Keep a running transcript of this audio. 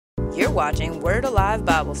You're watching Word Alive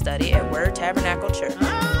Bible Study at Word Tabernacle Church.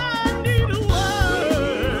 I need a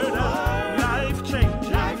word,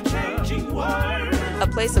 life-changing word. A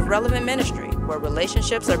place of relevant ministry where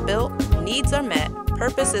relationships are built, needs are met,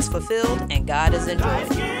 purpose is fulfilled, and God is enjoyed.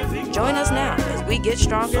 Join us now as we get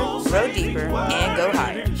stronger, grow deeper, and go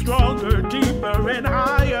higher. Stronger, deeper, and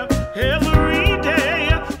higher every day.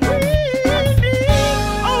 We need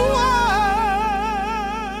a word.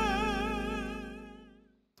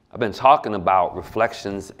 I've been talking about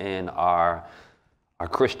reflections in our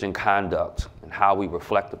Christian conduct and how we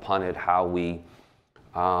reflect upon it, how we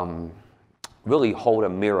really hold a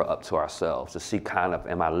mirror up to ourselves to see kind of,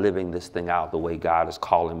 am I living this thing out the way God is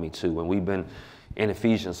calling me to? And we've been in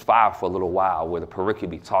Ephesians 5 for a little while, where the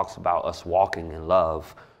pericope talks about us walking in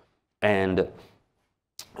love. And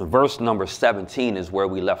verse number 17 is where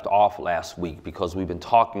we left off last week, because we've been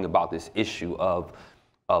talking about this issue of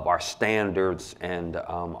our standards and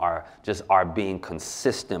our being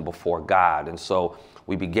consistent before God. And so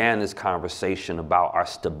we began this conversation about our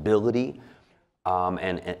stability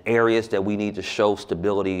and areas that we need to show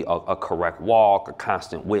stability, a correct walk, a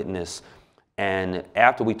constant witness. And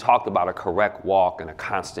after we talked about a correct walk and a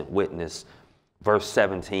constant witness, verse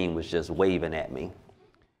 17 was just waving at me.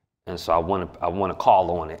 And so I want to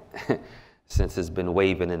call on it since it's been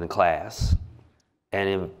waving in the class.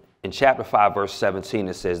 And in chapter 5, verse 17,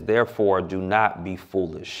 it says, "Therefore, do not be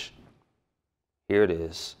foolish." Here it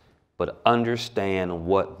is. "But understand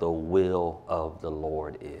what the will of the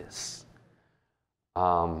Lord is."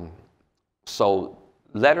 So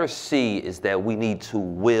letter C is that we need to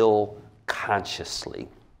will consciously.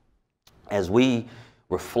 As we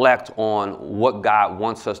reflect on what God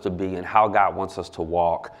wants us to be and how God wants us to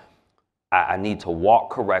walk, I need to walk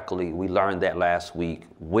correctly. We learned that last week.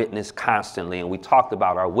 Witness constantly. And we talked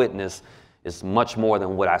about our witness is much more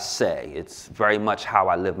than what I say. It's very much how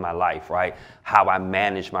I live my life, right? How I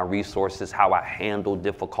manage my resources, how I handle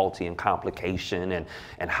difficulty and complication,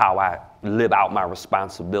 and how I live out my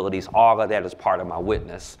responsibilities. All of that is part of my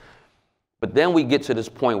witness. But then we get to this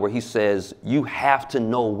point where he says, you have to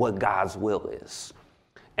know what God's will is.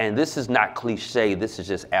 And this is not cliche. This is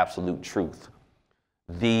just absolute truth.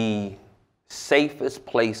 The safest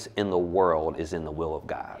place in the world is in the will of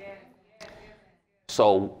God.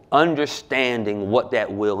 So understanding what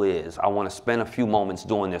that will is, I want to spend a few moments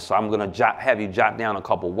doing this. So I'm going to have you jot down a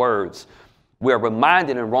couple words. We're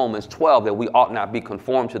reminded in Romans 12 that we ought not be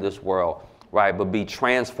conformed to this world, right, but be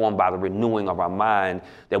transformed by the renewing of our mind,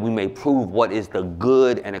 that we may prove what is the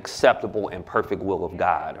good and acceptable and perfect will of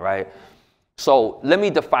God, right? So let me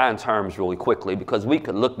define terms really quickly, because we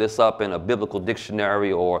could look this up in a biblical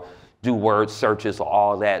dictionary or do word searches or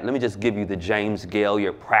all that. Let me just give you the James Gale,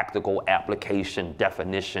 your practical application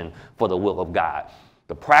definition for the will of God.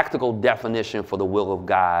 The practical definition for the will of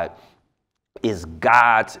God is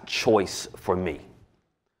God's choice for me.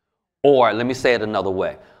 Or let me say it another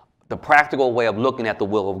way. The practical way of looking at the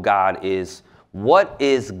will of God is, what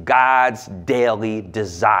is God's daily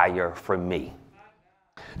desire for me?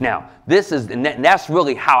 Now, that's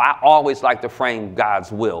really how I always like to frame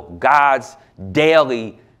God's will. God's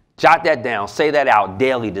daily, jot that down, say that out,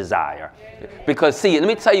 daily desire. Because see, let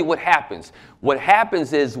me tell you what happens. What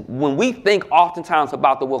happens is when we think oftentimes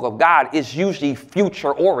about the will of God, it's usually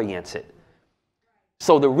future oriented.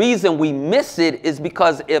 So the reason we miss it is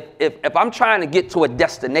because if I'm trying to get to a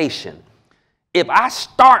destination, if I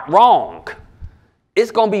start wrong,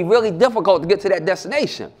 it's going to be really difficult to get to that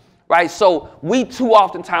destination, right? So we too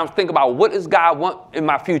oftentimes think about, what does God want in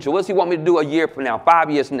my future? What does he want me to do a year from now, 5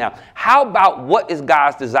 years from now? How about what is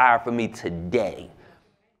God's desire for me today,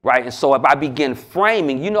 right? And so if I begin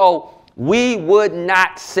framing, we would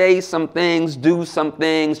not say some things, do some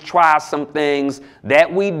things, try some things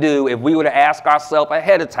that we do if we were to ask ourselves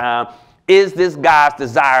ahead of time, is this God's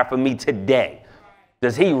desire for me today?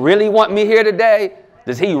 Does he really want me here today?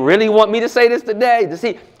 Does he really want me to say this today?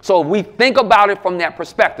 So if we think about it from that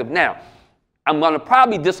perspective. Now, I'm going to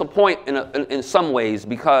probably disappoint in some ways,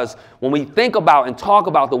 because when we think about and talk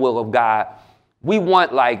about the will of God, we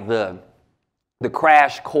want like the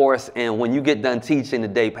crash course, and when you get done teaching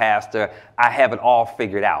today, Pastor, I have it all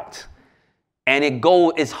figured out. And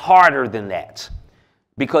it's harder than that,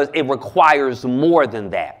 because it requires more than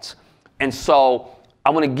that. And so I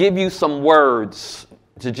want to give you some words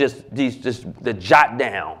to just jot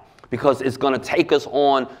down, because it's going to take us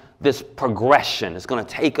on this progression. It's going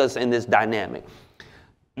to take us in this dynamic.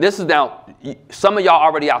 This is now, some of y'all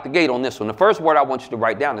already out the gate on this one. The first word I want you to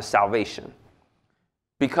write down is salvation.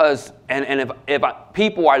 Because, and if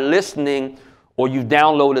people are listening, or you've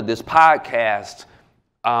downloaded this podcast,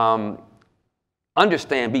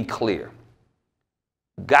 understand, be clear.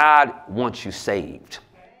 God wants you saved.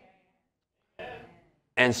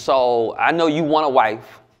 And so I know you want a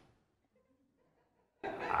wife.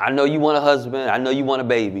 I know you want a husband. I know you want a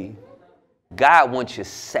baby. God wants you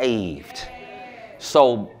saved.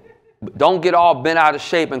 So don't get all bent out of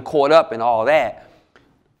shape and caught up in all that.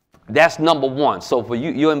 That's number one. So for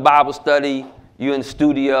you, you're in Bible study, you're in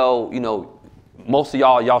studio, most of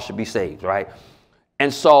y'all should be saved, right?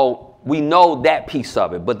 And so we know that piece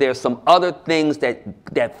of it, but there's some other things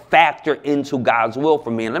that factor into God's will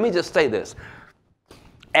for me. And let me just say this.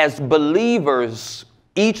 As believers,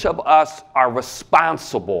 each of us are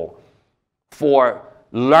responsible for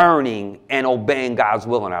learning and obeying God's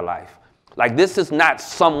will in our life. Like, this is not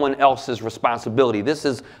someone else's responsibility. This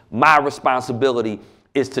is my responsibility,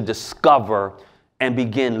 is to discover and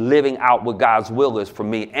begin living out what God's will is for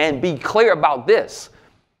me. And be clear about this.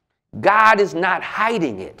 God is not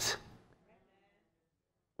hiding it.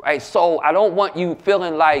 Right? So I don't want you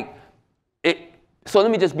feeling like it. So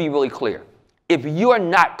let me just be really clear. If you're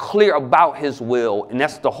not clear about his will, and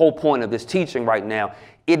that's the whole point of this teaching right now,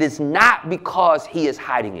 it is not because he is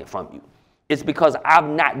hiding it from you. It's because I've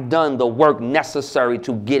not done the work necessary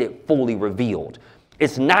to get it fully revealed.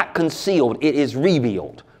 It's not concealed, it is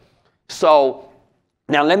revealed. So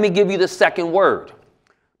now let me give you the second word.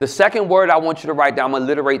 The second word I want you to write down, I'm going to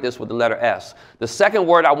alliterate this with the letter S. The second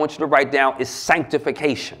word I want you to write down is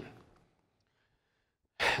sanctification.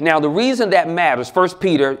 Now, the reason that matters, 1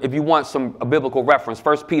 Peter, if you want a biblical reference,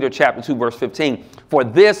 1 Peter chapter 2, verse 15, for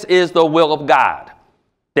this is the will of God,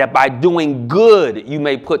 that by doing good you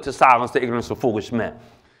may put to silence the ignorance of foolish men.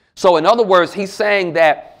 So in other words, he's saying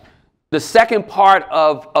that the second part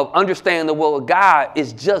of understanding the will of God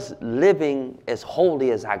is just living as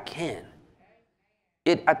holy as I can.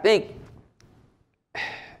 I think,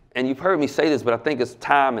 and you've heard me say this, but I think it's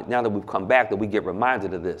time, now that we've come back, that we get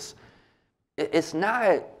reminded of this. It's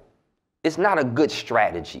not a good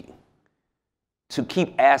strategy to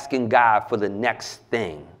keep asking God for the next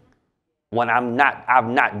thing when I've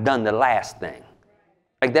not done the last thing.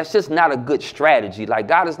 Like, that's just not a good strategy. Like,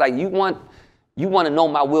 God is like, you want to know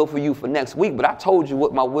my will for you for next week, but I told you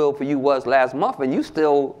what my will for you was last month, and you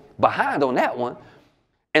still behind on that one.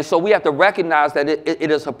 And so we have to recognize that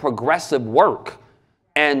it is a progressive work.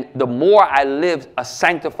 And the more I live a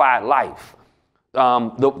sanctified life,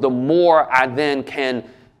 the more I then can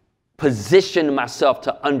position myself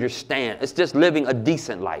to understand. It's just living a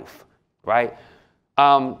decent life, right?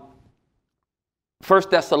 1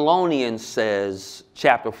 Thessalonians says,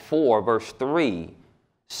 chapter 4, verse 3,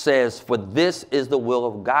 says, for this is the will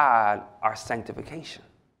of God, our sanctification,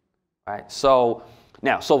 right? So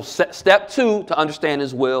step 2 to understand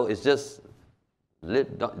his will is just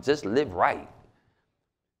live right.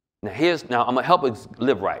 Now I'm going to help us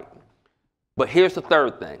live right. But here's the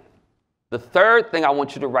third thing. The third thing I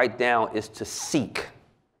want you to write down is to seek.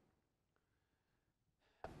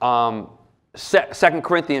 2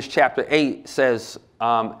 Corinthians chapter 8 says,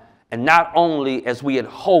 and not only as we had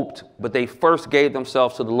hoped, but they first gave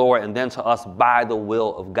themselves to the Lord and then to us by the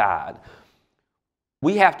will of God.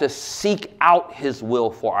 We have to seek out his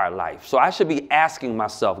will for our life. So I should be asking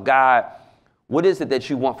myself, God, what is it that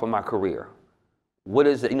you want for my career? What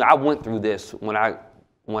is it? I went through this when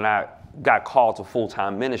I got called to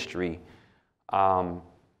full-time ministry,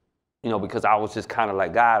 because I was just kind of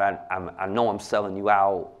like, God, I know I'm selling you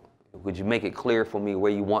out. Would you make it clear for me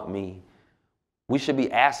where you want me? We should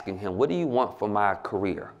be asking him, what do you want for my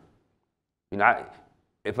career?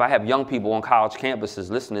 If I have young people on college campuses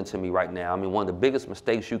listening to me right now, one of the biggest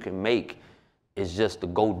mistakes you can make is just to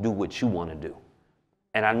go do what you want to do.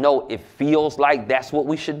 And I know it feels like that's what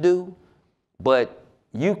we should do, but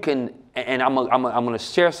you can, and I'm going to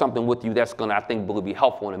share something with you that's going to, I think, will be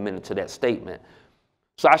helpful in a minute to that statement.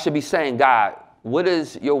 So I should be saying, God, what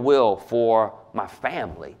is your will for my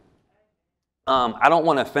family? I don't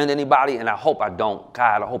want to offend anybody, and I hope I don't.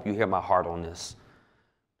 God, I hope you hear my heart on this.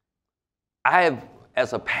 I have,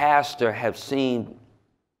 as a pastor, have seen,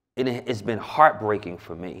 it's been heartbreaking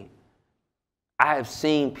for me. I have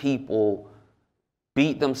seen people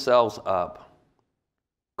beat themselves up,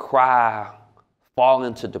 cry, fall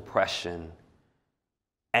into depression,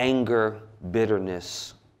 anger,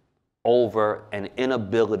 bitterness over an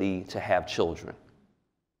inability to have children.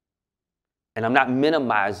 And I'm not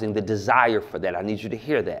minimizing the desire for that. I need you to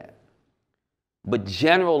hear that. But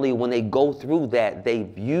generally, when they go through that,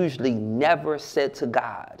 they've usually never said to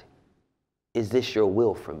God, is this your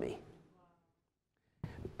will for me?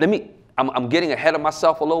 I'm getting ahead of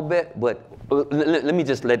myself a little bit, but let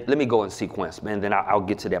me go in sequence, man, then I'll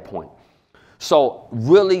get to that point. So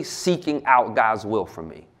really seeking out God's will for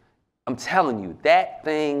me. I'm telling you, that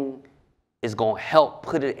thing is going to help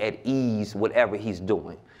put it at ease, whatever he's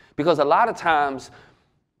doing. Because a lot of times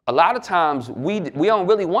we don't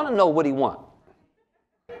really want to know what he wants.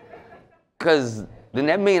 Because then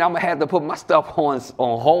that means I'm going to have to put my stuff on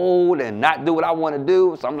hold and not do what I want to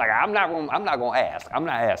do. So I'm like, I'm not going to ask. I'm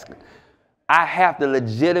not asking. I have to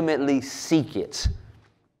legitimately seek it.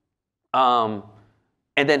 And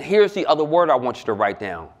then here's the other word I want you to write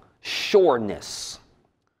down. Sureness.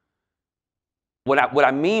 What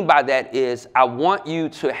I mean by that is I want you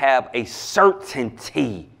to have a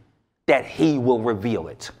certainty that he will reveal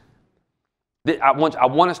it. I want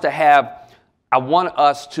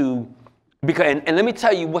us to, because, and let me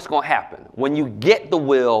tell you what's going to happen. When you get the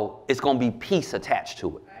will, it's going to be peace attached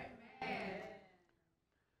to it.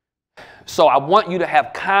 So I want you to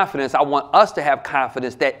have confidence. I want us to have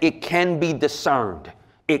confidence that it can be discerned.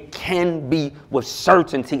 It can be with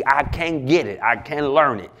certainty. I can get it. I can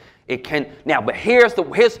learn it. It can now, but here's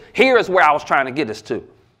where I was trying to get us to.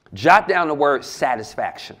 Jot down the word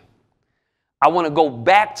satisfaction. I want to go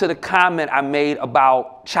back to the comment I made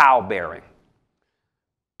about childbearing.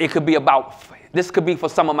 This could be for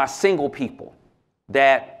some of my single people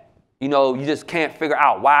that, you just can't figure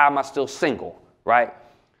out, why am I still single, right?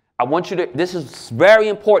 I want you to, this is very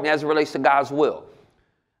important as it relates to God's will.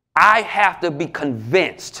 I have to be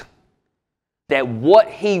convinced that what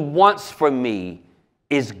he wants from me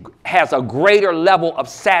has a greater level of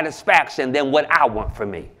satisfaction than what I want for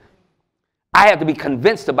me. I have to be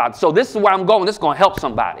convinced about it. So this is where I'm going. This is going to help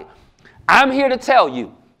somebody. I'm here to tell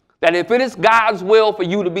you that if it is God's will for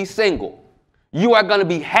you to be single, you are going to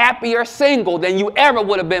be happier single than you ever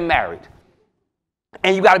would have been married.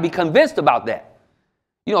 And you got to be convinced about that.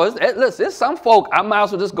 Listen, it's some folk, I might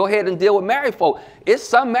as well just go ahead and deal with married folk. It's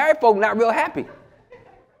some married folk not real happy.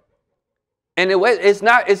 And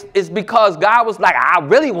it's because God was like, I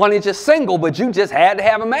really wanted you single, but you just had to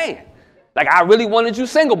have a man. Like, I really wanted you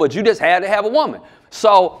single, but you just had to have a woman.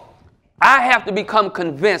 So I have to become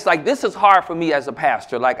convinced. Like, this is hard for me as a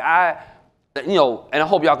pastor. Like, and I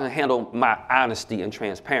hope y'all can handle my honesty and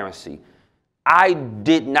transparency. I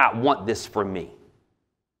did not want this for me.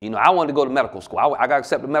 I wanted to go to medical school. I got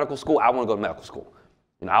accepted to medical school. I want to go to medical school.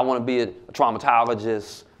 I want to be a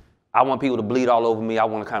traumatologist. I want people to bleed all over me. I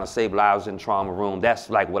want to kind of save lives in the trauma room. That's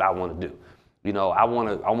like what I want to do. I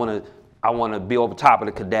want to be over top of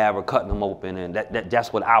the cadaver, cutting them open, and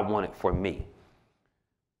that's what I wanted for me.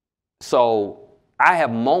 So I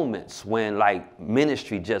have moments when like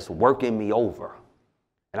ministry just working me over,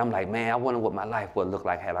 and I'm like, man, I wonder what my life would look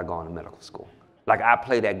like had I gone to medical school. Like, I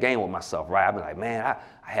play that game with myself, right? I be like, man,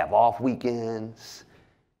 I have off weekends.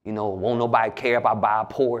 Won't nobody care if I buy a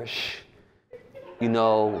Porsche.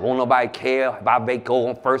 Won't nobody care if I go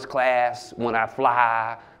on first class when I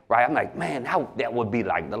fly, right? I'm like, man, that would be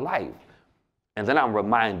like the life. And then I'm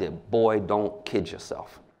reminded, boy, don't kid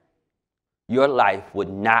yourself. Your life would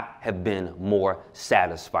not have been more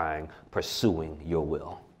satisfying pursuing your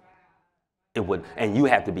will. It would, and you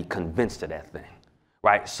have to be convinced of that thing,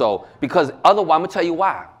 right? So, because otherwise, I'm gonna tell you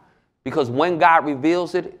why. Because when God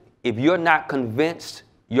reveals it, if you're not convinced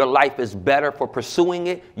your life is better for pursuing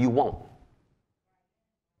it, you won't.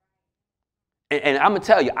 And I'm going to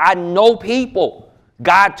tell you, I know people,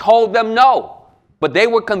 God told them no, but they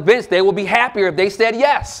were convinced they would be happier if they said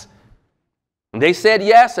yes. And they said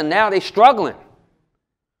yes, and now they're struggling.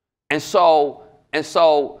 And so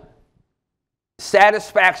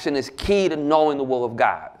satisfaction is key to knowing the will of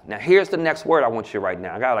God. Now, here's the next word I want you to write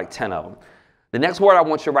down. I got like 10 of them. The next word I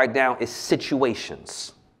want you to write down is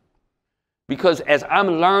situations. Because as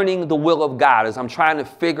I'm learning the will of God, as I'm trying to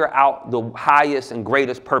figure out the highest and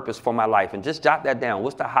greatest purpose for my life, and just jot that down.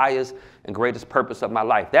 What's the highest and greatest purpose of my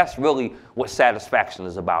life? That's really what satisfaction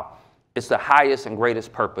is about. It's the highest and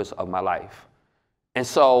greatest purpose of my life. And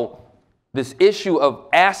so this issue of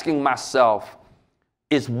asking myself,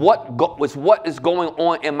 is what is going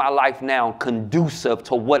on in my life now conducive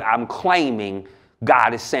to what I'm claiming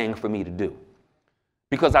God is saying for me to do?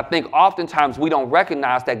 Because I think oftentimes we don't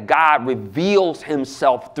recognize that God reveals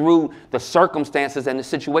himself through the circumstances and the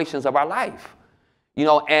situations of our life.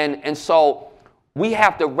 And so we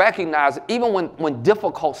have to recognize, even when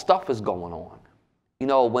difficult stuff is going on,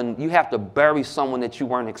 when you have to bury someone that you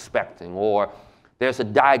weren't expecting, or there's a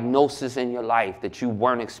diagnosis in your life that you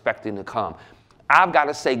weren't expecting to come, I've got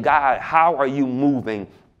to say, God, how are you moving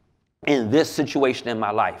in this situation in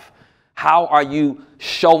my life? How are you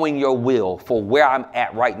showing your will for where I'm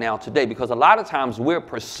at right now today? Because a lot of times we're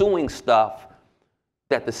pursuing stuff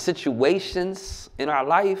that the situations in our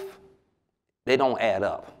life, they don't add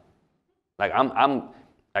up. Like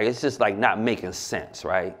it's just like not making sense,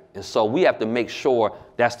 right? And so we have to make sure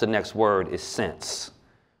that's the next word is sense.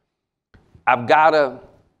 I've got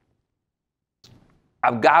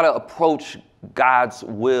to approach God's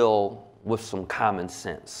will with some common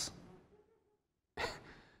sense.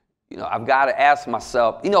 I've got to ask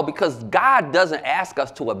myself, because God doesn't ask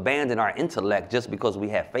us to abandon our intellect just because we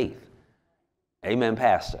have faith. Amen,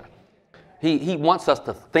 Pastor. He wants us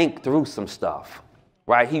to think through some stuff,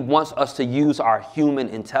 right? He wants us to use our human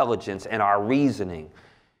intelligence and our reasoning.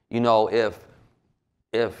 If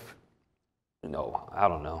I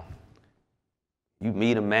don't know, you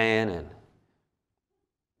meet a man and,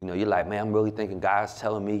 you're like, man, I'm really thinking God's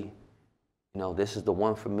telling me, this is the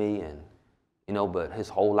one for me. And, but his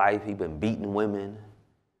whole life he's been beating women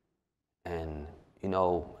and,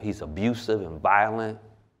 he's abusive and violent.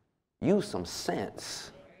 Use some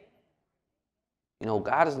sense.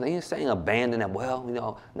 God isn't saying abandon that.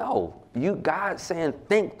 Well, no, God's saying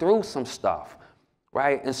think through some stuff,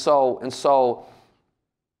 right? And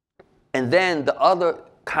then the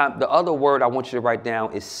other word I want you to write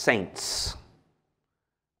down is saints.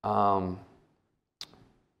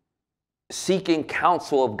 Seeking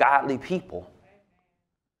counsel of godly people.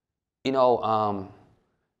 Jot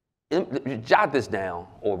this down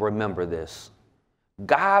or remember this.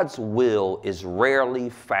 God's will is rarely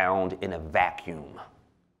found in a vacuum.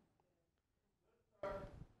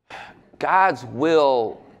 God's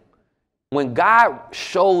will, when God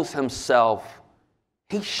shows himself,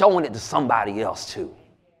 he's showing it to somebody else too.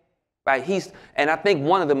 Right? And I think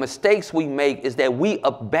one of the mistakes we make is that we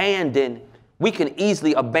can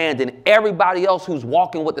easily abandon everybody else who's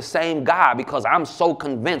walking with the same God because I'm so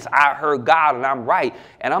convinced I heard God and I'm right.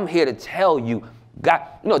 And I'm here to tell you, God,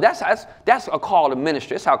 that's a call to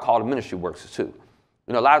ministry. That's how a call to ministry works too.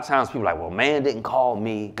 A lot of times people are like, well, man didn't call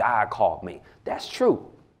me, God called me. That's true.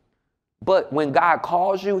 But when God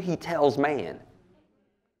calls you, he tells man.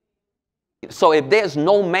 So if there's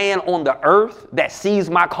no man on the earth that sees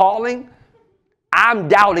my calling, I'm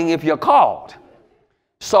doubting if you're called.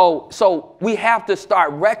 So we have to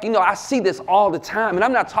start I see this all the time, and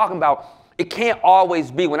I'm not talking about, it can't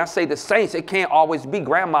always be, when I say the saints, it can't always be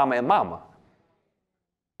grandmama and mama.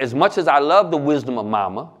 As much as I love the wisdom of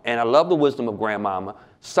mama and I love the wisdom of grandmama,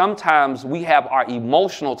 sometimes we have our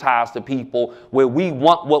emotional ties to people where we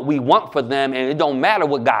want what we want for them and it don't matter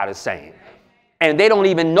what God is saying. And they don't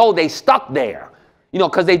even know they stuck there,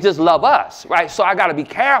 because they just love us, right? So I got to be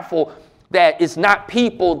careful that it's not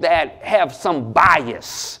people that have some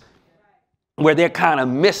bias where they're kind of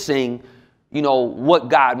missing, what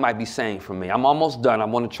God might be saying for me. I'm almost done. I'm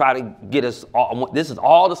going to try to get us all. This is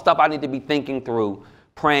all the stuff I need to be thinking through,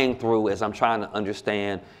 praying through as I'm trying to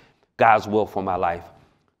understand God's will for my life.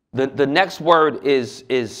 The next word is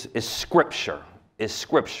scripture, is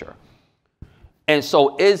scripture. And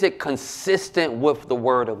so is it consistent with the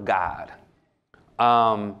word of God?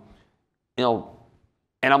 And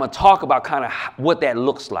I'm going to talk about kind of what that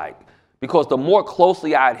looks like, because the more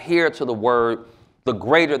closely I adhere to the word, the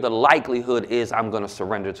greater the likelihood is I'm going to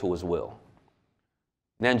surrender to his will.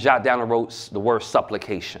 Then jot down the word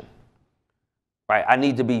supplication. Right? I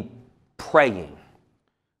need to be praying.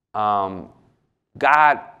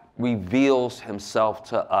 God reveals himself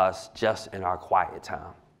to us just in our quiet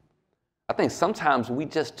time. I think sometimes we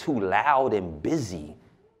just too loud and busy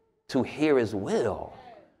to hear his will.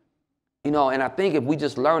 And I think if we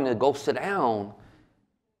just learn to go sit down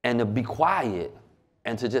and to be quiet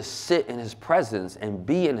and to just sit in his presence and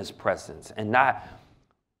be in his presence and not,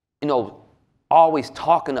 always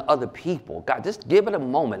talking to other people. God, just give it a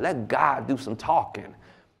moment. Let God do some talking.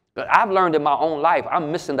 But I've learned in my own life, I'm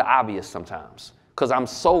missing the obvious sometimes because I'm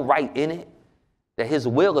so right in it that his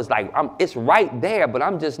will is like, it's right there, but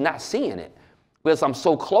I'm just not seeing it because I'm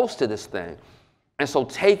so close to this thing. And so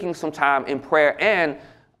taking some time in prayer, and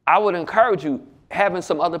I would encourage you, having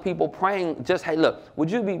some other people praying, just, hey, look,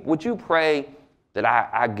 would you pray that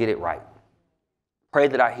I get it right? Pray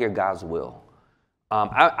that I hear God's will.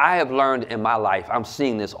 I have learned in my life, I'm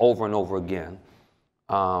seeing this over and over again,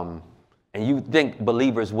 and you think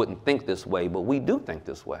believers wouldn't think this way, but we do think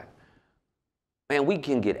this way. Man, we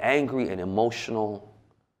can get angry and emotional,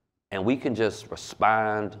 and we can just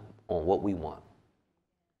respond on what we want.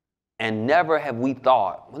 And never have we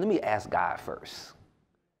thought, well, let me ask God first.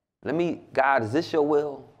 God, is this your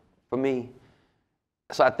will for me?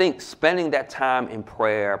 So I think spending that time in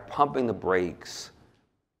prayer, pumping the brakes,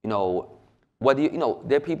 whether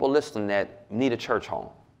there are people listening that need a church home.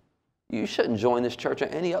 You shouldn't join this church or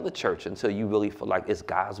any other church until you really feel like it's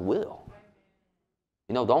God's will.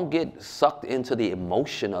 Don't get sucked into the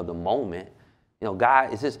emotion of the moment.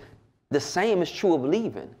 God, is this the same is true of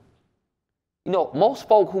leaving. Most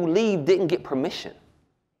folk who leave didn't get permission.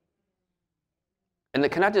 And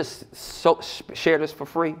can I just share this for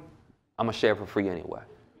free? I'm going to share it for free anyway.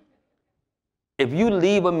 If you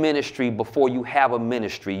leave a ministry before you have a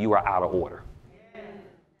ministry, you are out of order.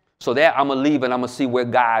 So that I'm going to leave and I'm going to see where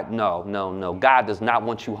God, no. God does not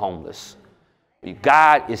want you homeless.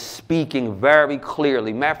 God is speaking very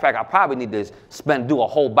clearly. Matter of fact, I probably need to do a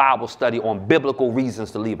whole Bible study on biblical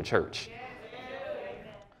reasons to leave a church.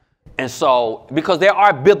 And so, because there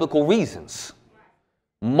are biblical reasons.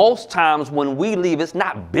 Most times when we leave, it's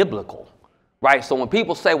not biblical, right? So when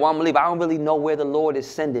people say, well, I'm going to leave, I don't really know where the Lord is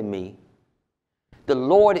sending me. The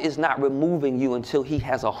Lord is not removing you until he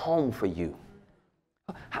has a home for you.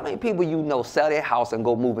 How many people you know sell their house and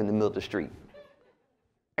go move in the middle of the street?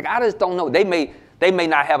 Like, I just don't know. They may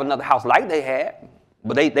not have another house like they had,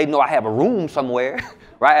 but they know I have a room somewhere,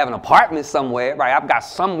 right? I have an apartment somewhere, right? I've got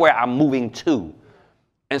somewhere I'm moving to.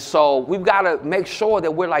 And so we've got to make sure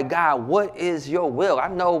that we're like, God, what is your will? I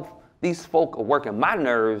know these folk are working my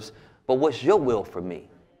nerves, but what's your will for me?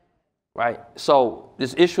 Right? So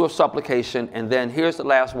this issue of supplication, and then here's the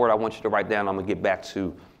last word I want you to write down. I'm going to get back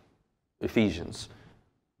to Ephesians.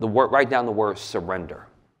 Write down the word surrender.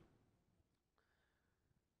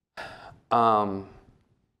 Now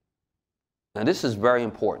this is very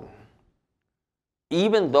important.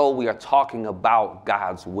 Even though we are talking about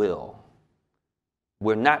God's will,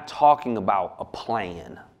 we're not talking about a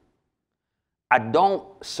plan. I don't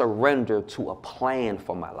surrender to a plan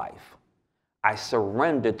for my life. I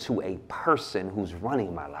surrender to a person who's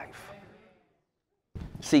running my life.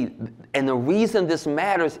 See, and the reason this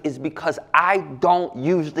matters is because I don't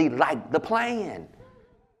usually like the plan.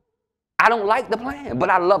 I don't like the plan, but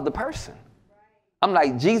I love the person. I'm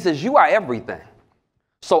like, Jesus, you are everything.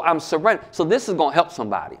 So I'm surrendering. So this is going to help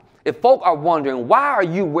somebody. If folk are wondering, why are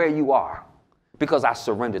you where you are? Because I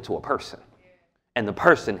surrendered to a person. And the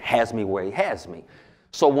person has me where he has me.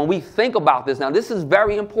 So when we think about this, now this is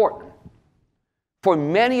very important. For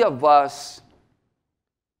many of us,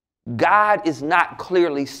 God is not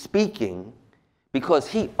clearly speaking because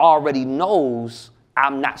he already knows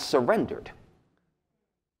I'm not surrendered.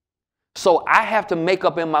 So I have to make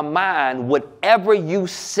up in my mind, whatever you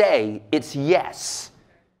say, it's yes.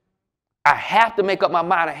 I have to make up my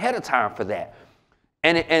mind ahead of time for that.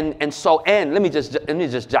 And so let me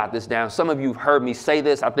just jot this down. Some of you have heard me say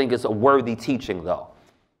this. I think it's a worthy teaching, though.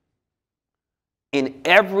 In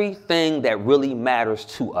everything that really matters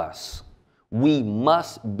to us, we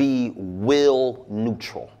must be will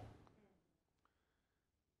neutral.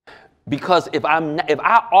 Because if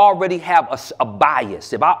I already have a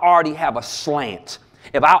bias, if I already have a slant,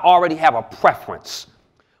 if I already have a preference,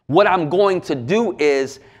 what I'm going to do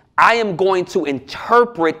is I am going to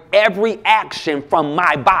interpret every action from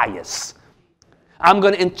my bias. I'm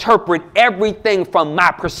going to interpret everything from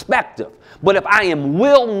my perspective. But if I am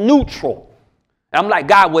will neutral, I'm like,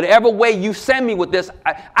 God, whatever way you send me with this,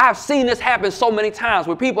 I've seen this happen so many times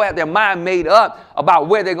where people have their mind made up about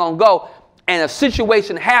where they're going to go, and a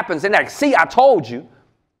situation happens, and they're like, see, I told you.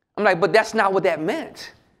 I'm like, but that's not what that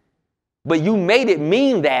meant. But you made it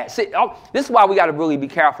mean that. See, this is why we got to really be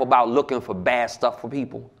careful about looking for bad stuff for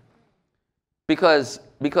people. Because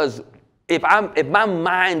if my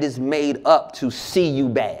mind is made up to see you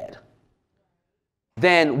bad,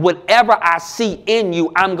 then whatever I see in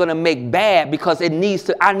you, I'm going to make bad because I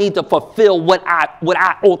need to fulfill what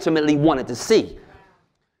I ultimately wanted to see.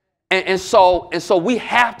 And so we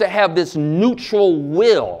have to have this neutral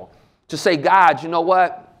will to say, God, you know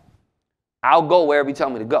what? I'll go wherever you tell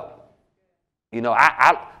me to go. You know,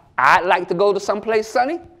 I'd like to go to someplace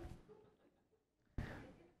sunny.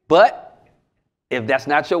 But if that's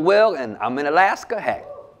not your will and I'm in Alaska, hey,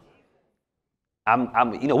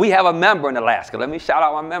 we have a member in Alaska. Let me shout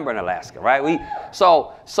out my member in Alaska, right?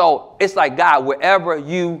 So it's like, God, wherever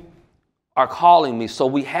you are calling me. So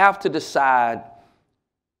we have to decide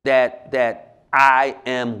that I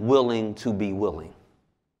am willing to be willing.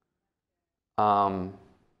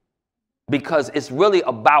 Because it's really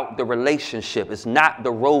about the relationship. It's not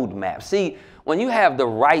the roadmap. See, when you're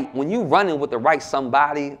running with the right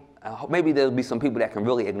somebody, maybe there'll be some people that can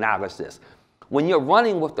really acknowledge this. When you're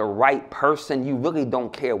running with the right person, you really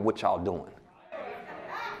don't care what y'all doing.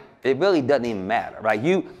 It really doesn't even matter, right?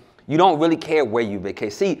 You don't really care where you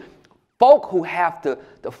vacate. See,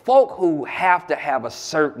 the folk who have to have a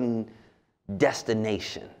certain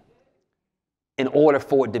destination in order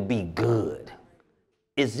for it to be good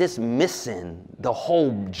is just missing the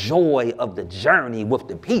whole joy of the journey with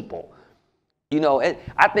the people. You know, and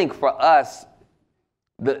I think for us,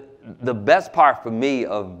 the best part for me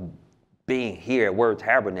of being here at Word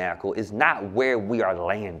Tabernacle is not where we are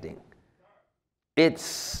landing.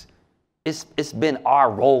 It's been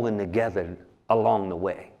our rolling together along the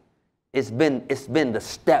way. It's been the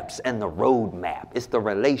steps and the roadmap. It's the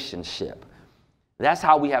relationship. That's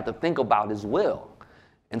how we have to think about his will.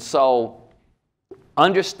 And so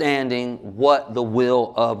understanding what the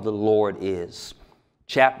will of the Lord is.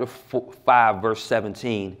 Chapter 5, verse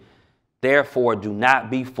 17. Therefore, do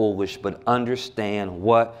not be foolish, but understand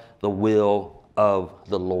what the will of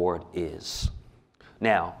the Lord is.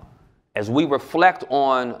 Now, as we reflect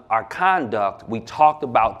on our conduct, we talked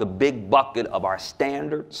about the big bucket of our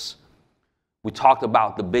standards. We talked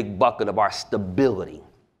about the big bucket of our stability.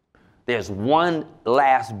 There's one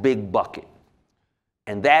last big bucket,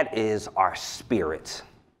 and that is our spirit.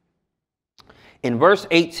 In verse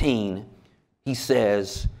 18, he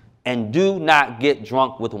says, and do not get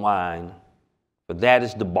drunk with wine, for that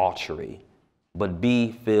is debauchery, but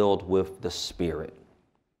be filled with the Spirit.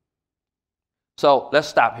 So let's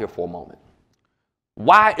stop here for a moment.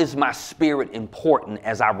 Why is my spirit important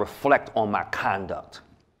as I reflect on my conduct?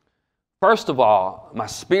 First of all, my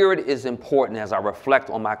spirit is important as I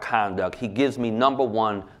reflect on my conduct. He gives me, number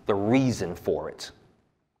one, the reason for it.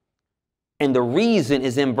 And the reason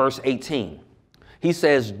is in verse 18. He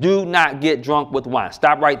says, do not get drunk with wine.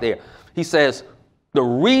 Stop right there. He says, the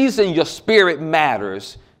reason your spirit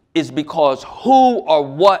matters is because who or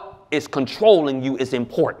what is controlling you is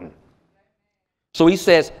important. So he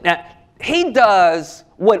says, now, he does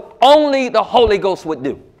what only the Holy Ghost would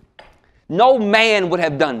do. No man would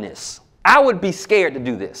have done this. I would be scared to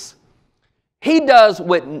do this. He does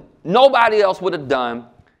what nobody else would have done.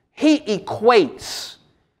 He equates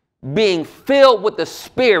being filled with the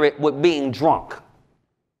Spirit with being drunk.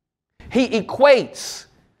 He equates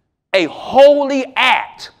a holy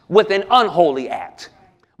act with an unholy act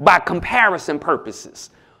by comparison purposes.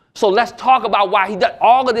 So let's talk about why he does.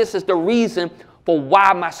 All of this is the reason for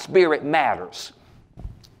why my spirit matters.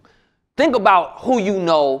 Think about who you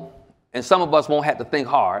know, and some of us won't have to think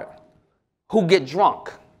hard, who get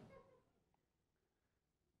drunk.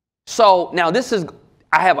 So now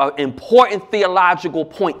I have an important theological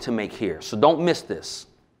point to make here, so don't miss this.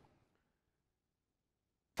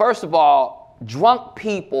 First of all, drunk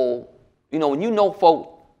people, when you know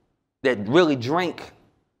folk that really drink,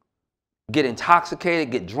 get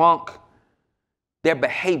intoxicated, get drunk, their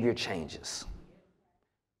behavior changes.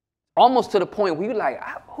 Almost to the point where you're like,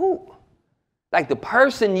 who? Like the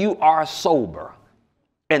person you are sober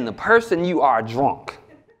and the person you are drunk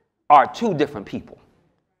are two different people.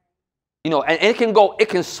 And it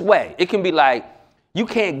can sway. It can be like, you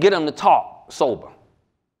can't get them to talk sober.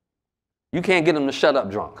 You can't get them to shut up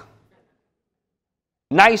drunk.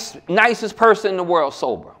 Nicest person in the world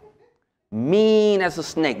sober. Mean as a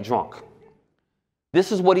snake drunk.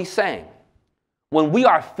 This is what he's saying. When we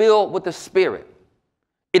are filled with the Spirit,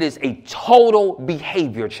 it is a total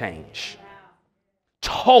behavior change.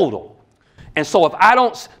 Total. And so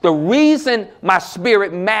the reason my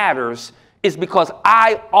spirit matters is because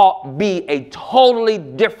I ought be a totally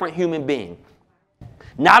different human being.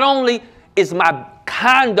 Not only is my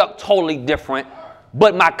conduct totally different,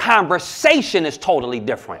 but my conversation is totally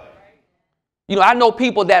different. I know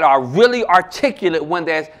people that are really articulate when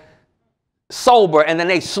they're sober and then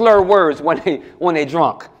they slur words when they're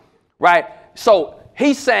drunk, right? So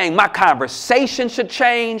he's saying my conversation should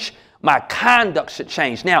change, my conduct should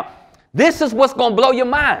change. Now, this is what's going to blow your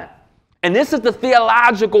mind. And this is the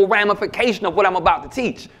theological ramification of what I'm about to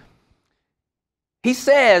teach. He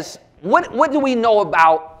says, what do we know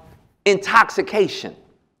about intoxication?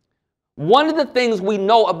 One of the things we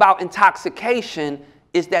know about intoxication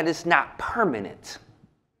is that it's not permanent.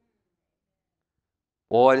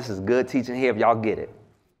 Boy, this is good teaching here if y'all get it.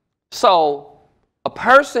 So a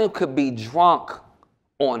person could be drunk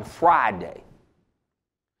on Friday,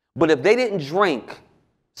 but if they didn't drink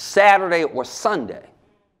Saturday or Sunday,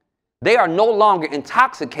 they are no longer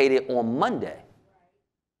intoxicated on Monday.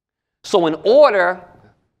 So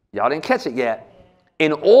y'all didn't catch it yet,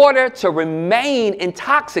 in order to remain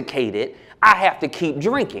intoxicated, I have to keep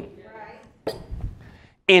drinking.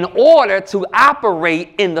 In order to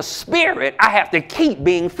operate in the Spirit, I have to keep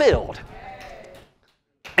being filled.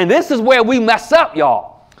 And this is where we mess up,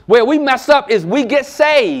 y'all. Where we mess up is we get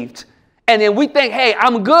saved, and then we think, hey,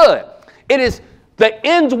 I'm good. It is the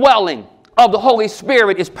indwelling of the Holy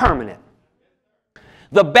Spirit is permanent.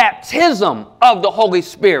 The baptism of the Holy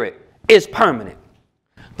Spirit is permanent.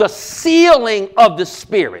 The sealing of the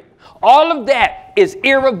Spirit, all of that is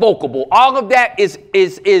irrevocable. All of that is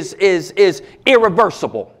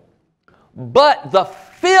irreversible. But the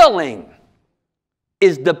filling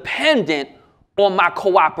is dependent on my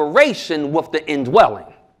cooperation with the indwelling.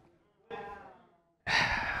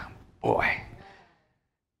 Boy.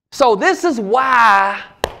 So this is why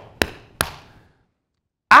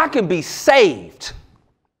I can be saved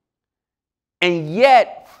and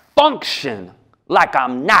yet function like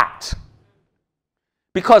I'm not.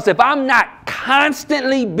 Because if I'm not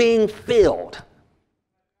constantly being filled,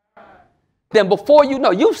 then before you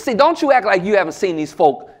know, you see, don't you act like you haven't seen these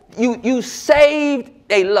folk. You saved,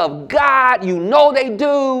 they love God, you know they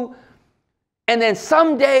do. And then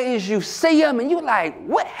some days you see them and you're like,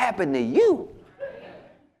 what happened to you?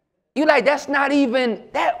 You're like, that's not even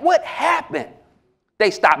that. What happened?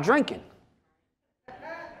 They stopped drinking.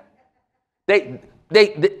 So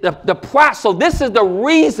this is the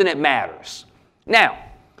reason it matters. Now,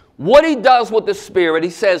 what he does with the Spirit, he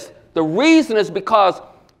says the reason is because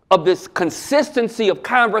of this consistency of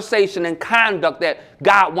conversation and conduct that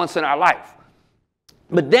God wants in our life.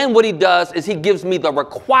 But then what he does is he gives me the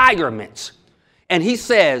requirements. And he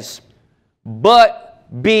says, but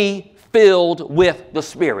be filled with the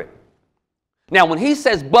Spirit. Now, when he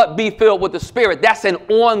says, but be filled with the Spirit, that's an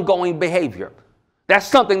ongoing behavior. That's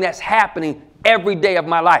something that's happening every day of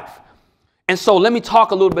my life. And so let me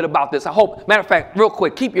talk a little bit about this. I hope, matter of fact, real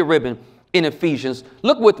quick, keep your ribbon in Ephesians.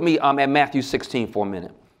 Look with me at Matthew 16 for a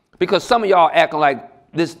minute. Because some of y'all acting like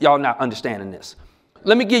this, y'all not understanding this.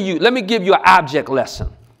 Let me give you an object lesson.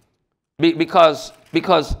 Because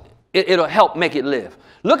it'll help make it live.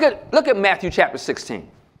 Look at Matthew chapter 16.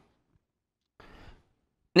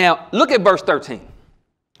 Now, look at verse 13.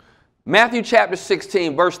 Matthew chapter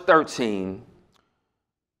 16, verse 13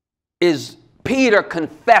 is Peter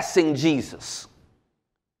confessing Jesus,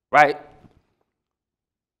 right?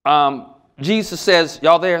 Jesus says,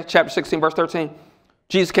 y'all there, chapter 16, verse 13?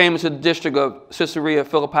 Jesus came into the district of Caesarea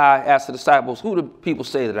Philippi, asked the disciples, who do people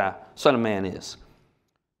say that I, Son of Man, is?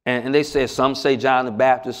 And they said, some say John the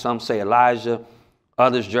Baptist, some say Elijah,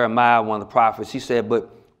 others Jeremiah, one of the prophets. He said, but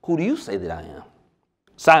who do you say that I am?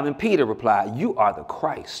 Simon Peter replied, you are the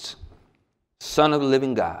Christ, Son of the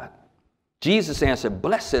living God. Jesus answered,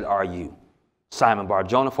 blessed are you, Simon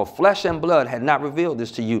Bar-Jonah, for flesh and blood had not revealed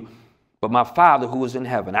this to you, but my Father who is in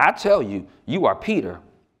heaven. I tell you, you are Peter,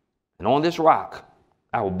 and on this rock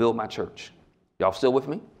I will build my church. Y'all still with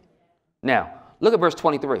me? Now, look at verse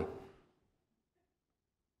 23.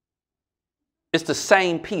 It's the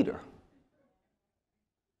same Peter.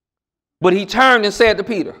 But he turned and said to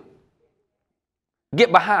Peter,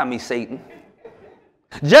 get behind me, Satan.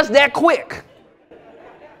 Just that quick.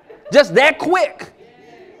 Just that quick.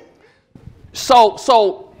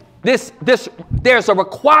 So there's a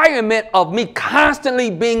requirement of me constantly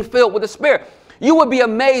being filled with the Spirit. You would be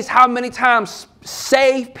amazed how many times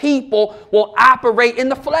saved people will operate in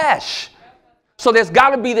the flesh. So there's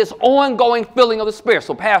got to be this ongoing filling of the Spirit.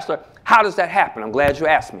 So, Pastor, how does that happen? I'm glad you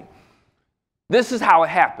asked me. This is how it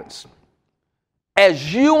happens.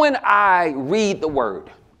 As you and I read the Word,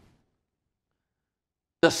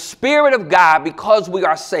 the Spirit of God, because we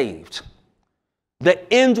are saved,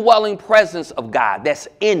 the indwelling presence of God that's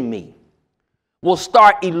in me, will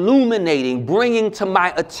start illuminating, bringing to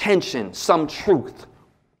my attention some truth.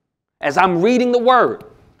 As I'm reading the Word,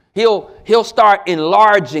 he'll start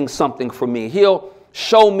enlarging something for me. He'll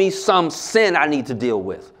show me some sin I need to deal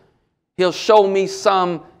with. He'll show me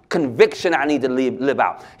some conviction I need to live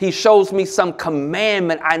out. He shows me some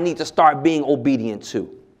commandment I need to start being obedient to.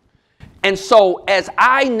 And so as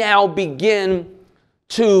I now begin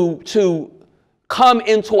to come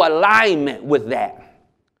into alignment with that,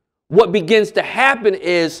 what begins to happen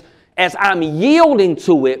is, as I'm yielding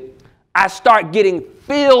to it, I start getting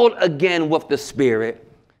filled again with the Spirit,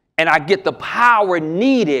 and I get the power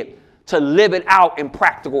needed to live it out in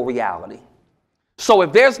practical reality. So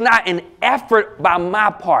if there's not an effort by my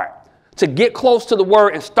part to get close to the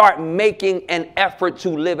Word and start making an effort to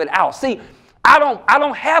live it out. See, I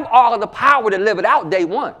don't have all of the power to live it out day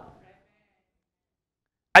one.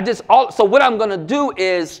 So what I'm going to do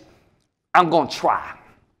is I'm going to try.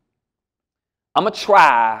 I'm going to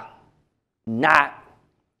try not,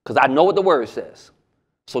 because I know what the Word says.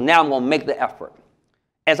 So now I'm going to make the effort.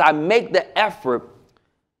 As I make the effort,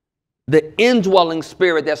 the indwelling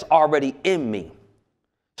Spirit that's already in me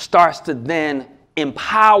starts to then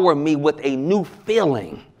empower me with a new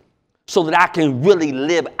feeling so that I can really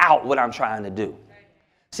live out what I'm trying to do.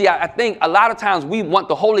 See, I think a lot of times we want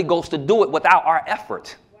the Holy Ghost to do it without our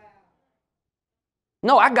effort.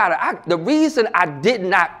 No, the reason I did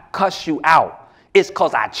not cuss you out is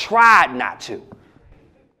because I tried not to.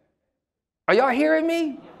 Are y'all hearing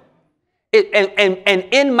me? And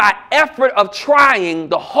in my effort of trying,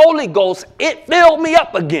 the Holy Ghost, it filled me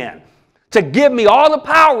up again to give me all the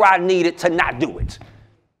power I needed to not do it.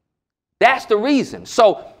 That's the reason.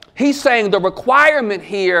 So he's saying the requirement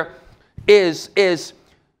here is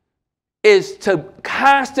is to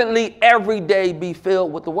constantly, every day, be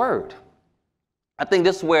filled with the word. I think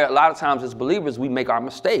this is where a lot of times as believers, we make our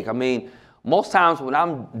mistake. I mean, most times when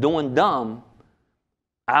I'm doing dumb,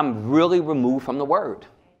 I'm really removed from the word.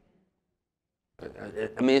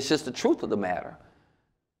 I mean, it's just the truth of the matter.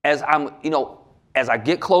 As as I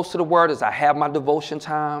get close to the word, as I have my devotion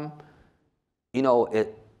time,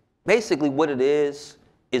 basically what it is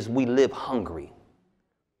we live hungry.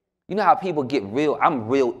 You know how people get I'm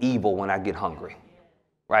real evil when I get hungry,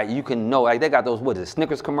 right? You can know, like they got those, what is it,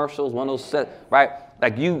 Snickers commercials, one of those sets, right?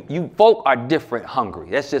 Like you folk are different hungry.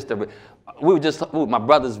 That's just my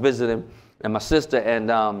brothers visiting and my sister,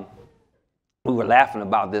 and we were laughing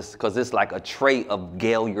about this because it's like a trait of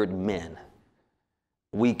Gailliard men.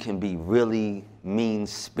 We can be really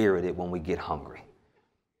mean-spirited when we get hungry.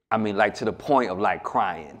 I mean, like to the point of like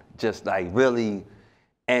crying, just like really.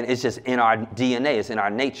 And it's just in our DNA, it's in our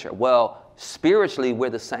nature. Well, spiritually, we're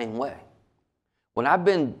the same way. When I've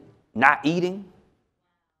been not eating,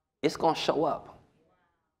 it's going to show up.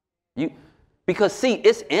 Because see,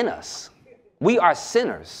 it's in us. We are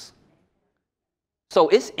sinners. So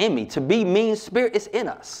it's in me. To be mean-spirited, it's in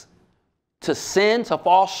us. To sin, to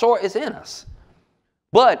fall short, is in us.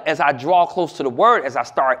 But as I draw close to the word, as I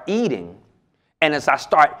start eating, and as I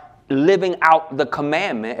start living out the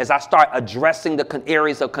commandment, as I start addressing the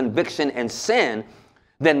areas of conviction and sin,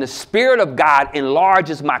 then the Spirit of God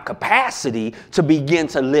enlarges my capacity to begin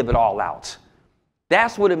to live it all out.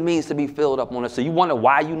 That's what it means to be filled up on it. So you wonder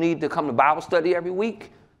why you need to come to Bible study every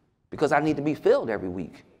week? Because I need to be filled every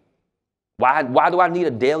week. Why do I need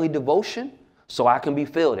a daily devotion? So I can be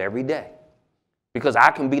filled every day. Because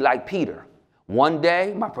I can be like Peter. One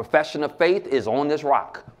day, my profession of faith is on this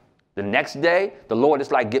rock. The next day, the Lord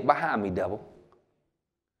is like, get behind me, devil.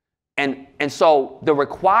 And so the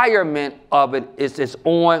requirement of it is this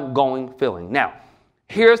ongoing filling. Now,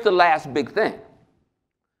 here's the last big thing.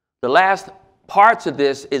 The last part to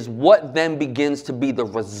this is what then begins to be the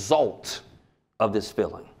result of this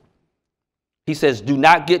filling. He says, do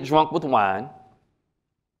not get drunk with wine.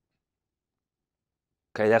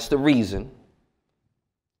 Okay, that's the reason.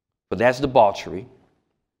 But that's debauchery.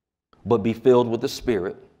 But be filled with the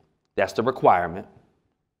Spirit. That's the requirement.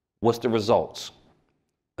 What's the results?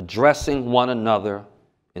 Addressing one another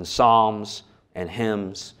in psalms and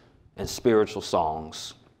hymns and spiritual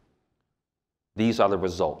songs. These are the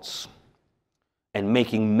results. And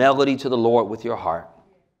making melody to the Lord with your heart.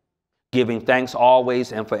 Giving thanks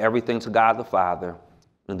always and for everything to God the Father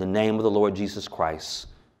in the name of the Lord Jesus Christ.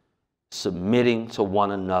 Submitting to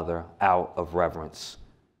one another out of reverence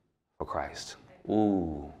for Christ.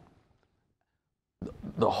 Ooh.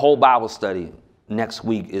 The whole Bible study next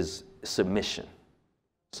week is submission.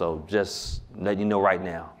 So just let you know right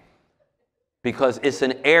now. Because it's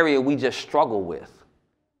an area we just struggle with.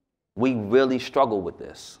 We really struggle with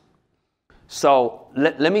this. So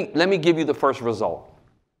let me give you the first result.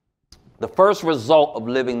 The first result of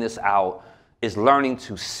living this out is learning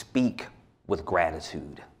to speak with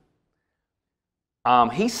gratitude.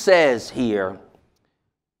 He says here,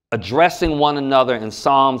 addressing one another in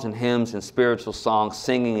psalms and hymns and spiritual songs,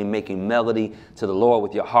 singing and making melody to the Lord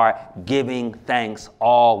with your heart, giving thanks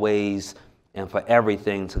always and for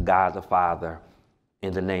everything to God the Father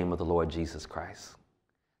in the name of the Lord Jesus Christ.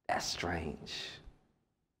 That's strange.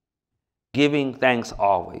 Giving thanks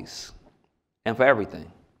always and for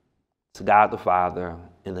everything to God the Father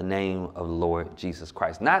in the name of the Lord Jesus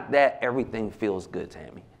Christ. Not that everything feels good,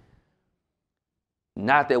 Tammy.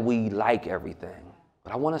 Not that we like everything.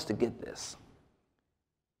 But I want us to get this.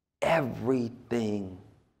 Everything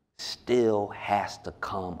still has to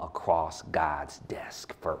come across God's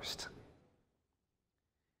desk first.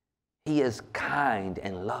 He is kind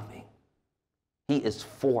and loving. He is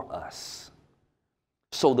for us.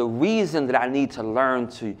 So the reason that I need to learn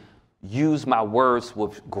to use my words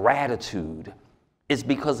with gratitude is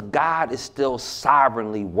because God is still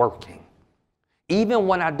sovereignly working. Even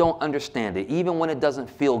when I don't understand it, even when it doesn't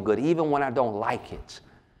feel good, even when I don't like it,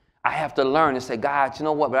 I have to learn and say, God, you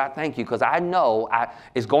know what, but I thank you because I know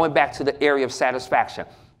it's going back to the area of satisfaction.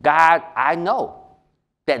 God, I know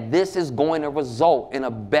that this is going to result in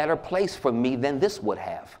a better place for me than this would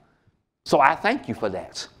have. So I thank you for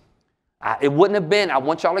that. It wouldn't have been, I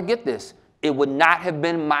want y'all to get this, it would not have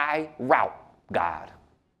been my route, God.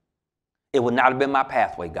 It would not have been my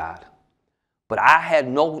pathway, God. But I had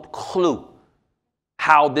no clue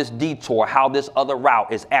how this detour, how this other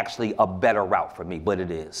route is actually a better route for me, but it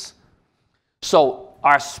is. So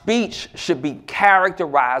our speech should be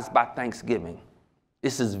characterized by thanksgiving.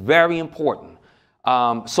 This is very important.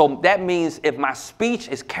 So that means if my speech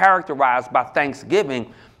is characterized by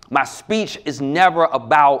thanksgiving, my speech is never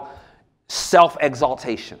about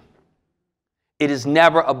self-exaltation. It is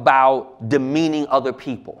never about demeaning other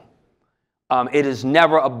people. It is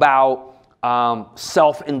never about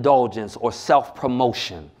self-indulgence or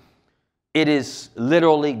self-promotion. It is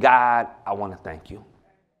literally, God, I want to thank you.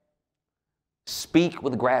 Speak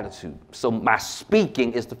with gratitude. So my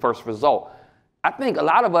speaking is the first result. I think a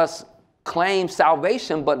lot of us claim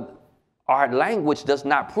salvation, but our language does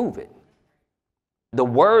not prove it. The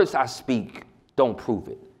words I speak don't prove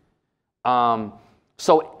it.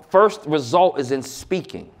 So first result is in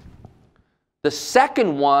speaking. The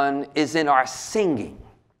second one is in our singing.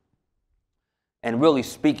 And really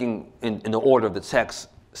speaking in the order of the text,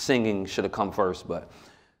 singing should have come first,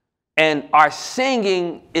 and our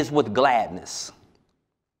singing is with gladness.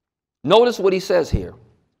 Notice what he says here.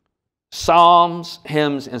 Psalms,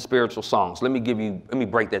 hymns, and spiritual songs. Let me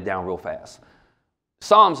break that down real fast.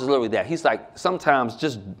 Psalms is literally that. He's like, sometimes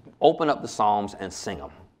just open up the Psalms and sing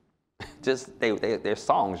them. They're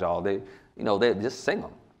songs, y'all. They just sing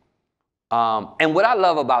them. And what I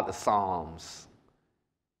love about the Psalms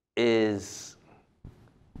is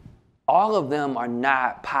all of them are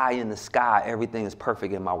not pie in the sky. Everything is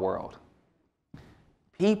perfect in my world.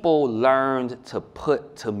 People learned to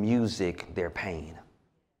put to music their pain.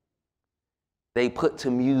 They put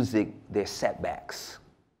to music their setbacks.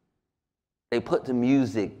 They put to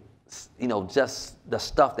music, just the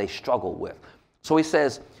stuff they struggle with. So he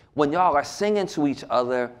says, when y'all are singing to each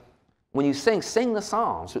other, when you sing the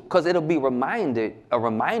Psalms, because it'll be a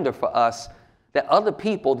reminder for us that other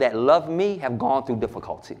people that love me have gone through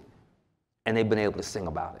difficulty, and they've been able to sing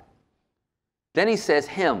about it. Then he says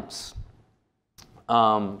hymns.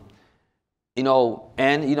 I'm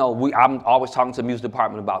always talking to the music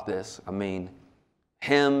department about this. I mean,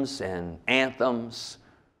 hymns and anthems.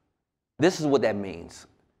 This is what that means.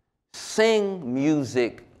 Sing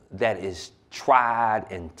music that is tried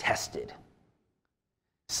and tested.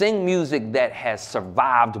 Sing music that has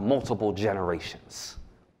survived multiple generations.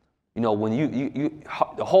 When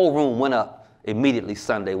the whole room went up immediately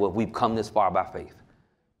Sunday, well, we've come this far by faith.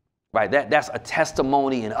 Right? That's a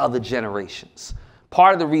testimony in other generations.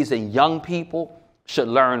 Part of the reason young people should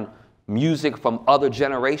learn music from other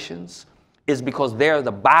generations is because they're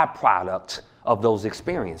the byproduct of those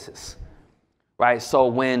experiences. Right?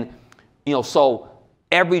 So so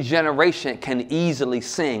every generation can easily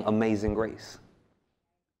sing Amazing Grace.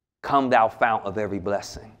 Come thou fount of every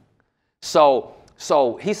blessing. So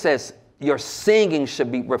he says your singing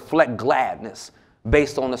should reflect gladness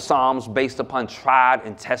based on the Psalms, based upon tried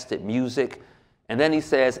and tested music. And then he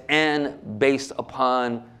says, and based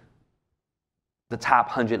upon the top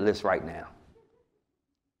 100 list right now.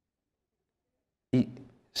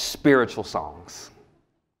 Spiritual songs,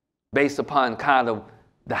 based upon kind of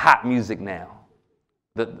the hot music now,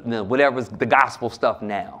 whatever's the gospel stuff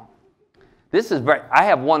now. This is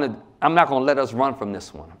I'm not going to let us run from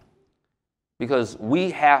this one, because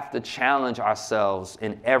we have to challenge ourselves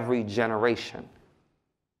in every generation.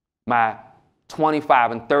 My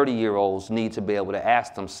 25 and 30-year-olds need to be able to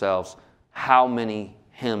ask themselves, how many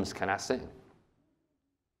hymns can I sing?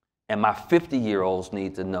 And my 50-year-olds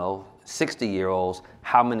need to know, 60-year-olds,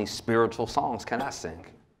 how many spiritual songs can I sing?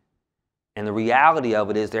 And the reality of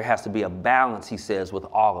it is there has to be a balance, he says, with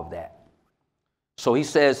all of that. So he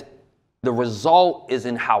says, the result is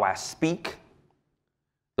in how I speak.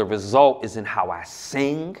 The result is in how I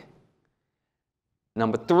sing.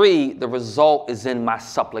 Number 3, the result is in my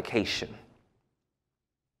supplication.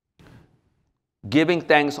 Giving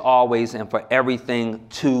thanks always and for everything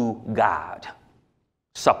to God.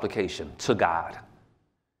 Supplication to God.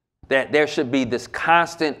 That there should be this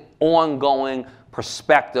constant, ongoing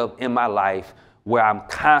perspective in my life where I'm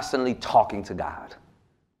constantly talking to God,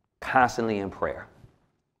 constantly in prayer.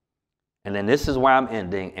 And then this is where I'm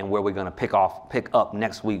ending and where we're going to pick up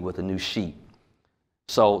next week with a new sheet.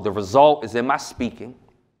 So the result is in my speaking,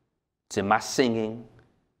 it's in my singing,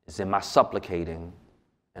 it's in my supplicating,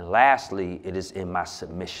 and lastly, it is in my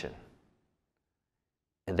submission.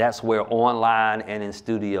 And that's where online and in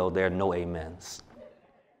studio, there are no amens.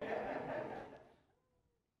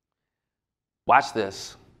 Watch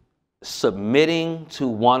this. Submitting to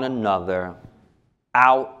one another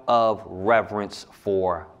out of reverence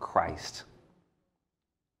for Christ.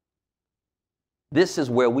 This is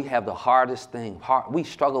where we have the hardest thing. We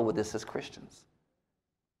struggle with this as Christians.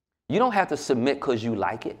 You don't have to submit because you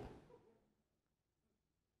like it.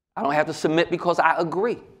 I don't have to submit because I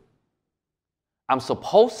agree. I'm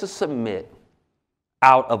supposed to submit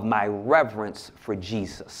out of my reverence for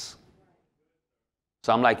Jesus.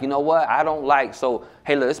 So I'm like, you know what? I don't like, so,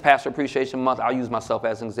 hey, look, it's Pastor Appreciation Month. I'll use myself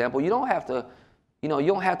as an example. You don't have to You know, you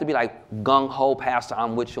don't have to be like gung-ho, Pastor,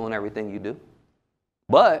 I'm with you on everything you do.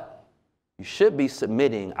 But you should be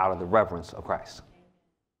submitting out of the reverence of Christ.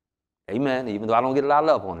 Amen, even though I don't get a lot of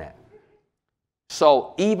love on that.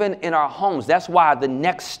 So even in our homes, that's why the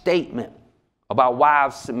next statement about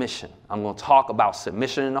wives' submission, I'm going to talk about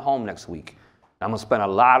submission in the home next week. I'm going to spend a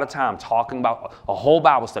lot of time talking about a whole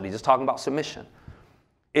Bible study, just talking about submission.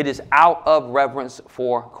 It is out of reverence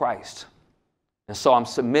for Christ. And so I'm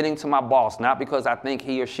submitting to my boss, not because I think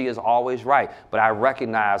he or she is always right, but I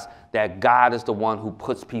recognize that God is the one who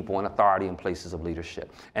puts people in authority in places of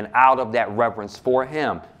leadership. And out of that reverence for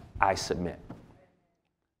him, I submit.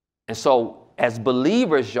 And so as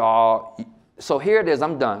believers, y'all, so here it is,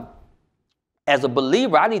 I'm done. As a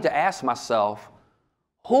believer, I need to ask myself,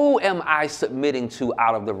 who am I submitting to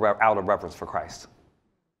out of reverence for Christ?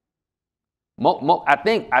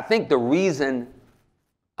 I think the reason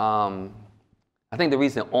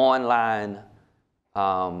online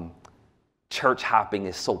church hopping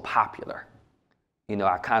is so popular. You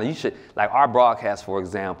know, you should, like our broadcast, for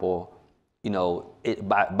example, you know,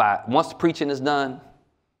 once the preaching is done,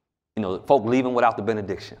 you know, folk leaving without the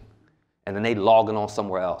benediction, and then they logging on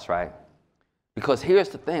somewhere else, right? Because here's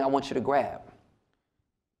the thing I want you to grab.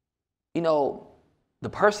 You know, the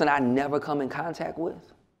person I never come in contact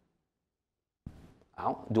with,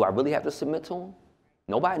 do I really have to submit to him?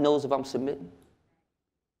 Nobody knows if I'm submitting.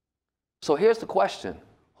 So here's the question.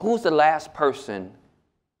 Who's the last person,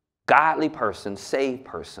 godly person, saved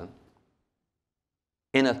person,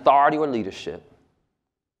 in authority or leadership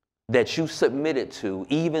that you submitted to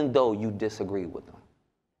even though you disagreed with them?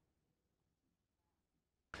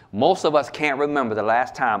 Most of us can't remember the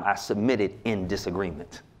last time I submitted in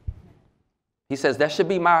disagreement. He says that should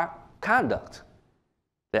be my conduct,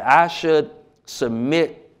 that I should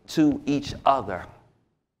submit to each other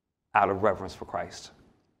out of reverence for Christ.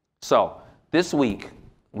 So this week,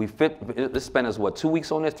 this spent us, 2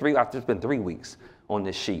 weeks on this? It's been 3 weeks on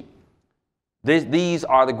this sheet. These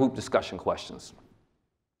are the group discussion questions.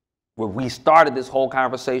 Where we started this whole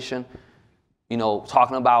conversation, you know,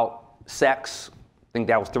 talking about sex. I think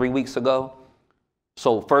that was 3 weeks ago.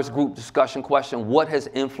 So first group discussion question, what has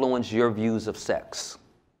influenced your views of sex?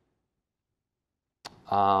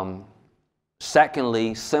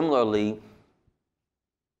 Secondly, similarly,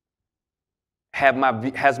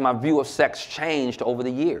 has my view of sex changed over the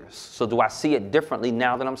years? So do I see it differently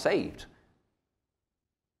now that I'm saved?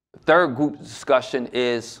 The third group discussion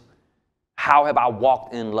is, how have I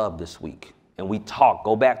walked in love this week? And we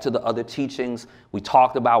go back to the other teachings. We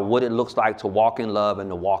talked about what it looks like to walk in love and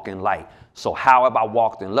to walk in light. So how have I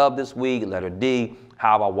walked in love this week? Letter D,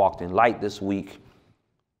 how have I walked in light this week?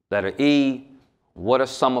 Letter E, what are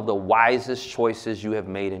some of the wisest choices you have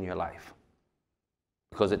made in your life?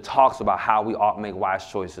 Because it talks about how we ought to make wise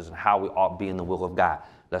choices and how we ought to be in the will of God.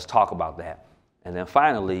 Let's talk about that. And then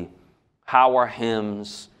finally, how are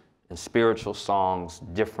hymns and spiritual songs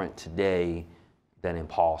different today than in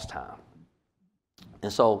Paul's time?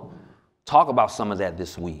 And so talk about some of that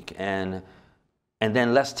this week. And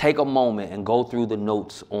then let's take a moment and go through the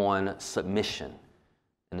notes on submission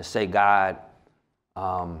and to say, God,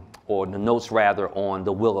 or the notes rather on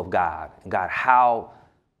the will of God. God,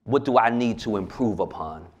 what do I need to improve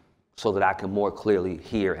upon so that I can more clearly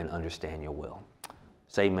hear and understand your will?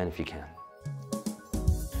 Say amen if you can.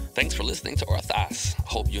 Thanks for listening to Orthos. I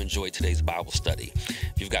hope you enjoyed today's Bible study.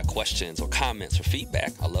 If you've got questions or comments or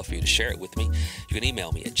feedback, I'd love for you to share it with me. You can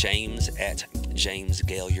email me at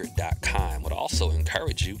james@jamesgaillard.com. I would also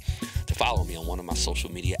encourage you to follow me on one of my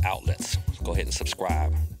social media outlets. Go ahead and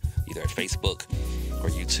subscribe, either at Facebook or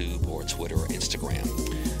YouTube or Twitter or Instagram.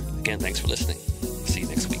 Again, thanks for listening. See you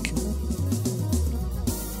next week.